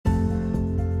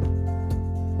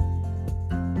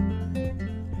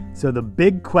So the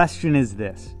big question is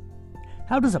this: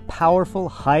 how does a powerful,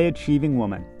 high-achieving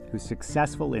woman who's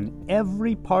successful in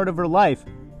every part of her life,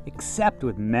 except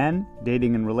with men,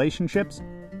 dating, and relationships,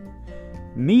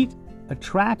 meet,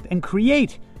 attract, and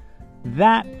create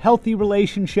that healthy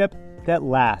relationship that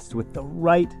lasts with the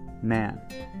right man?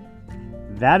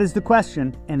 That is the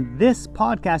question, and this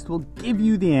podcast will give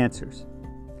you the answers.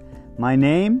 My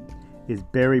name is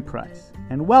Barry Price,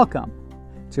 and welcome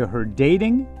to Her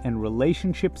Dating and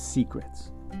Relationship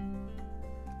Secrets.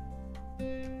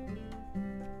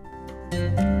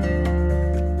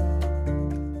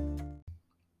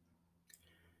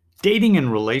 Dating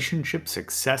and relationship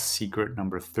success secret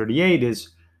number 38 is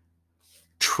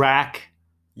track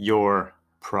your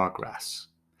progress.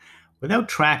 Without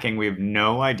tracking, we have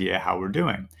no idea how we're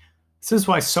doing. This is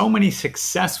why so many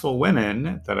successful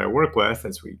women that I work with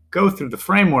as we go through the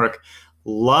framework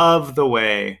love the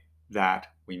way that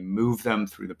we move them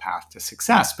through the path to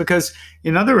success. Because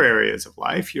in other areas of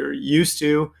life, you're used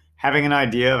to having an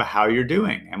idea of how you're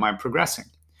doing. Am I progressing?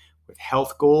 With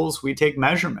health goals, we take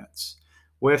measurements.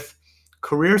 With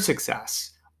career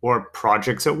success or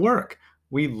projects at work,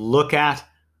 we look at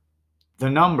the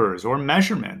numbers or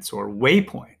measurements or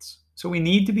waypoints. So we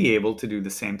need to be able to do the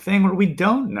same thing, or we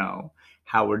don't know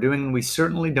how we're doing, and we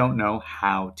certainly don't know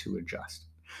how to adjust.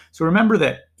 So remember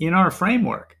that in our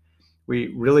framework, we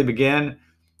really begin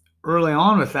early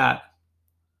on with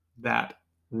that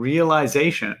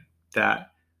realization that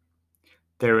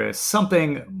there is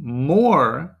something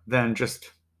more than just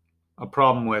a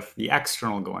problem with the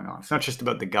external going on. It's not just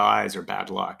about the guys or bad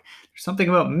luck. There's something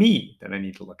about me that I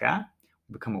need to look at,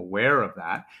 become aware of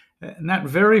that. And that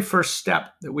very first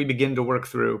step that we begin to work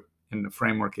through in the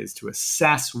framework is to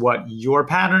assess what your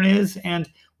pattern is and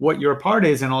what your part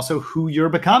is, and also who you're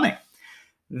becoming.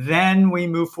 Then we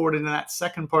move forward into that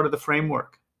second part of the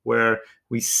framework where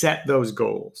we set those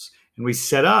goals and we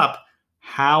set up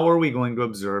how are we going to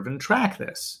observe and track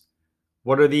this?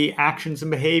 What are the actions and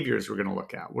behaviors we're going to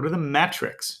look at? What are the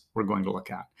metrics we're going to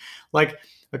look at? Like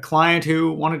a client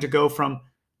who wanted to go from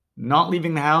not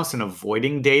leaving the house and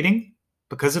avoiding dating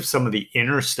because of some of the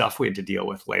inner stuff we had to deal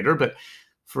with later, but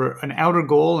for an outer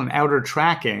goal and outer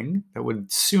tracking that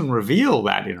would soon reveal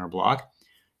that inner block,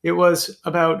 it was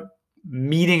about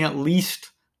meeting at least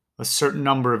a certain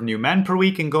number of new men per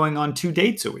week and going on 2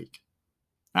 dates a week.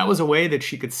 That was a way that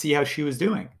she could see how she was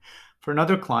doing. For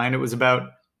another client, it was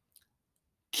about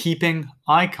keeping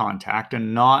eye contact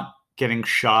and not getting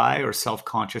shy or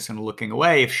self-conscious and looking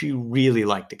away if she really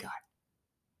liked a guy.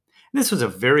 This was a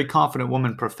very confident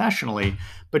woman professionally,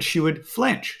 but she would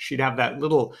flinch. She'd have that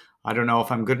little, I don't know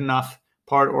if I'm good enough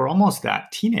part, or almost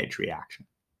that teenage reaction.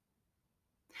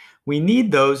 We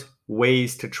need those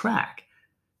ways to track.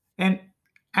 And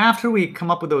after we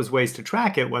come up with those ways to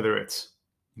track it, whether it's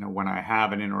when I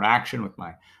have an interaction with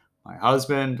my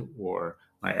husband or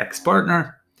my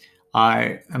ex-partner,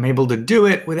 I am able to do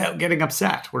it without getting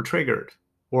upset or triggered,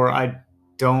 or I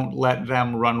don't let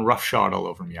them run roughshod all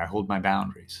over me. I hold my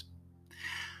boundaries.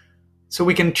 So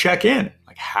we can check in,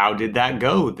 like, how did that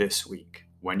go this week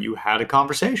when you had a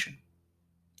conversation?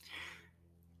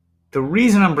 The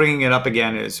reason I'm bringing it up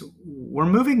again is we're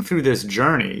moving through this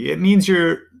journey. It means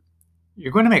you're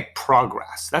going to make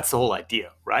progress. That's the whole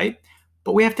idea, right?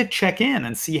 But we have to check in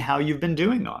and see how you've been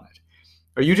doing on it.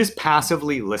 Are you just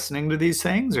passively listening to these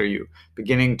things? Are you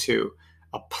beginning to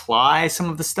apply some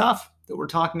of the stuff that we're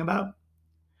talking about?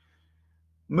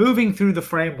 Moving through the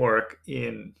framework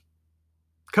in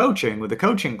coaching with a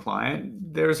coaching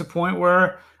client, there's a point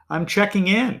where I'm checking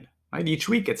in, right? Each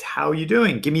week, it's how are you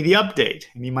doing? Give me the update.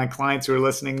 Any of my clients who are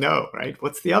listening know, right?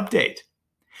 What's the update?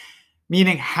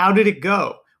 Meaning, how did it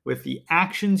go with the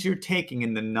actions you're taking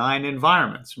in the 9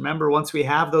 environments? Remember, once we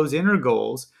have those inner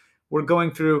goals, we're going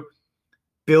through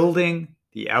building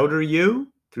the outer you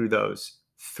through those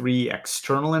 3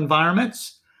 external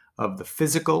environments of the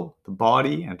physical, the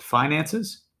body, and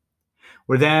finances.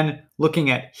 We're then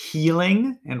looking at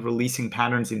healing and releasing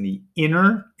patterns in the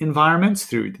inner environments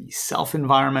through the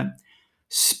self-environment,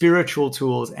 spiritual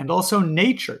tools, and also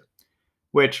nature,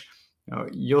 which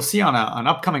you'll see on an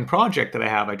upcoming project that I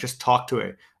have. I just talked to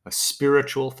a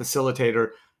spiritual facilitator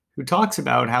who talks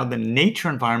about how the nature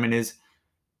environment is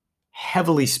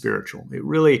heavily spiritual. It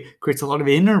really creates a lot of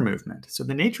inner movement. So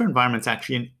the nature environment is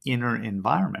actually an inner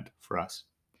environment for us.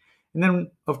 And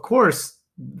then, of course,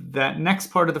 that next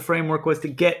part of the framework was to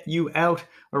get you out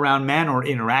around men or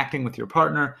interacting with your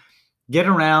partner, get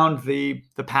around the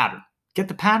pattern, get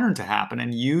the pattern to happen,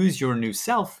 and use your new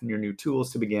self and your new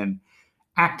tools to begin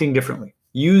acting differently,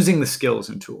 using the skills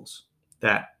and tools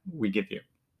that we give you.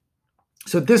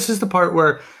 So this is the part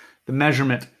where the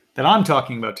measurement that I'm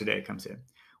talking about today comes in.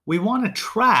 we want to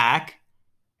track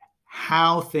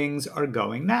how things are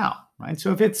going now, right?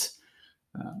 So if it's,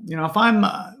 if I'm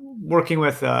working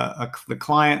with the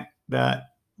client that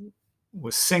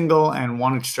was single and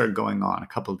wanted to start going on a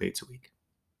couple of dates a week,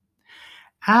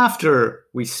 after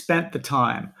we spent the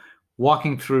time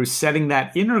walking through setting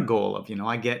that inner goal of,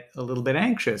 I get a little bit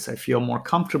anxious, I feel more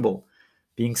comfortable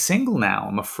being single now.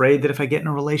 I'm afraid that if I get in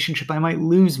a relationship, I might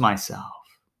lose myself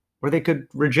or they could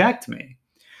reject me.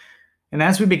 And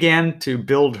as we began to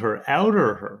build her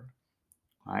outer her,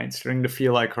 right, starting to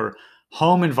feel like her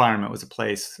home environment was a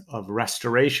place of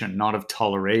restoration, not of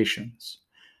tolerations,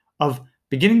 of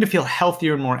beginning to feel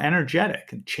healthier and more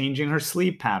energetic and changing her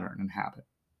sleep pattern and habit,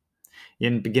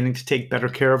 in beginning to take better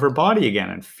care of her body again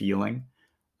and feeling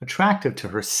attractive to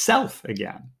herself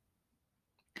again,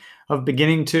 of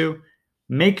beginning to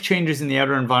make changes in the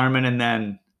outer environment and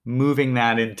then moving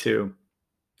that into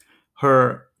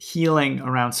her healing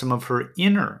around some of her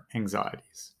inner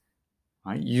anxieties,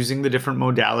 right? Using the different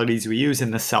modalities we use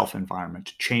in the self environment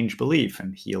to change belief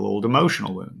and heal old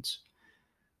emotional wounds,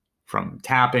 from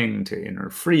tapping to inner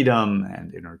freedom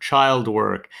and inner child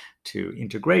work to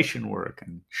integration work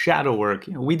and shadow work.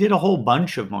 We did a whole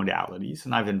bunch of modalities,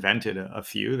 and I've invented a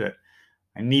few that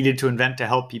I needed to invent to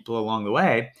help people along the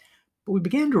way. But we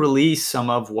began to release some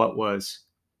of what was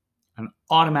an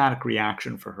automatic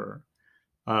reaction for her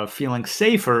of feeling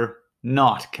safer,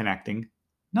 not connecting,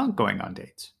 not going on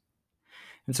dates.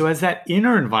 And so as that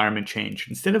inner environment changed,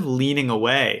 instead of leaning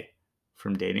away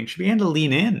from dating, she began to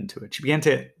lean into it. She began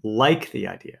to like the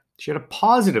idea. She had a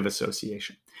positive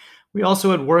association. We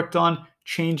also had worked on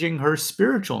changing her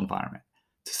spiritual environment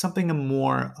to something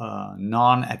more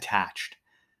non-attached.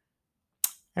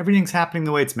 Everything's happening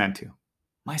the way it's meant to.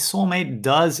 My soulmate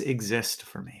does exist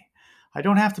for me. I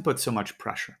don't have to put so much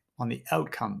pressure on the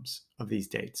outcomes of these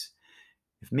dates.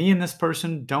 If me and this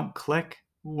person don't click,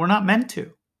 we're not meant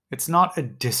to. It's not a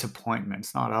disappointment.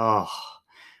 It's not,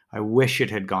 I wish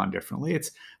it had gone differently. It's,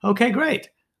 okay, great.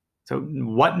 So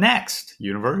what next,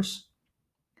 universe?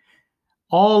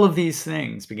 All of these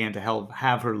things began to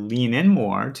have her lean in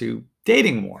more to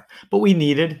dating more. But we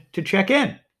needed to check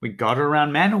in. We got her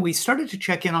around men and we started to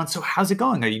check in on, so how's it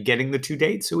going? Are you getting the 2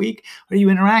 dates a week? Are you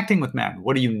interacting with men?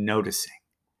 What are you noticing?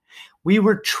 We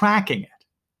were tracking it.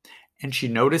 And she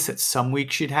noticed that some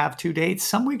weeks she'd have 2 dates,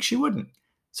 some weeks she wouldn't.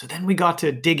 So then we got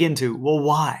to dig into, well,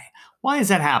 why? Why is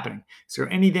that happening? Is there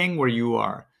anything where you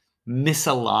are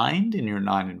misaligned in your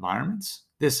 9 environments?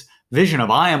 This vision of,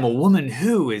 I am a woman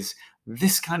who is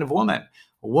this kind of woman,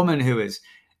 a woman who is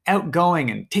outgoing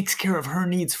and takes care of her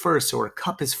needs first, so her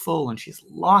cup is full and she has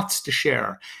lots to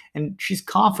share. And she's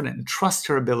confident and trusts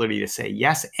her ability to say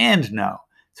yes and no,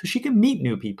 so she can meet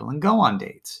new people and go on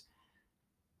dates.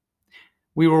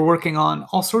 We were working on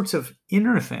all sorts of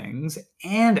inner things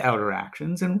and outer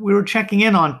actions, and we were checking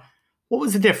in on what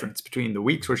was the difference between the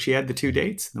weeks where she had the 2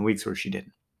 dates and the weeks where she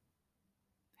didn't.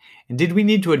 And did we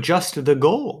need to adjust the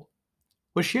goal?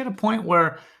 Was she at a point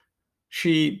where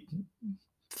she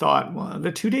thought, well,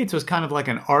 the 2 dates was kind of like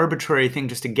an arbitrary thing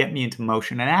just to get me into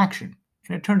motion and action?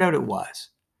 And it turned out it was.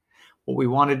 What we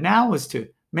wanted now was to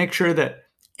make sure that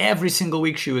every single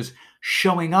week she was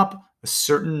showing up a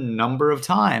certain number of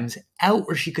times out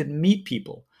where she could meet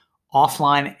people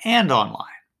offline and online.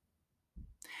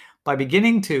 By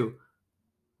beginning to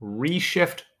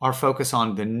reshift our focus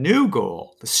on the new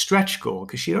goal, the stretch goal,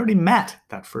 because she already met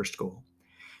that first goal,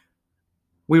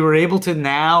 we were able to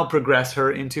now progress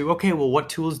her into, okay, well, what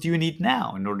tools do you need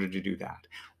now in order to do that?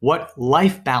 What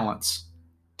life balance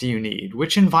do you need?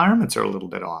 Which environments are a little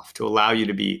bit off to allow you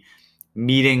to be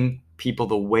meeting people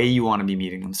the way you want to be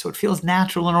meeting them, so it feels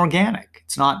natural and organic?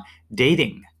 It's not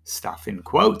dating stuff in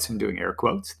quotes. I'm doing air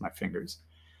quotes with my fingers.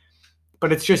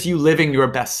 But it's just you living your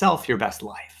best self, your best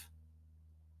life.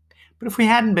 But if we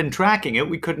hadn't been tracking it,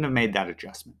 we couldn't have made that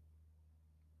adjustment.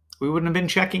 We wouldn't have been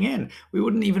checking in. We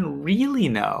wouldn't even really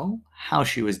know how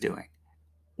she was doing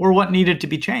or what needed to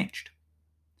be changed.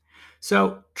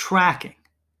 So tracking.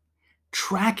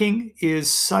 Tracking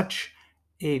is such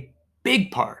a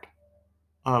big part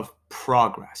of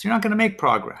progress. You're not going to make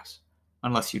progress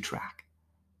unless you track.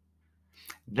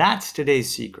 That's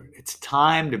today's secret. It's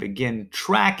time to begin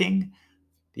tracking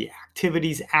the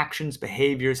activities, actions,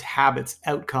 behaviors, habits,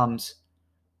 outcomes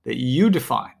that you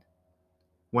define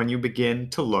when you begin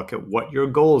to look at what your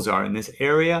goals are in this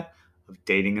area of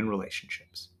dating and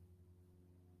relationships.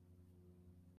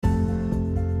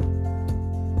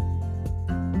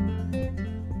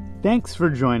 Thanks for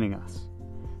joining us.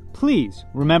 Please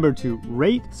remember to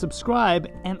rate, subscribe,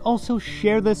 and also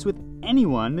share this with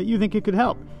anyone that you think it could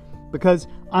help, because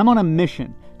I'm on a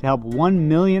mission to help 1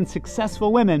 million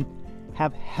successful women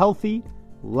have healthy,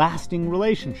 lasting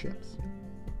relationships.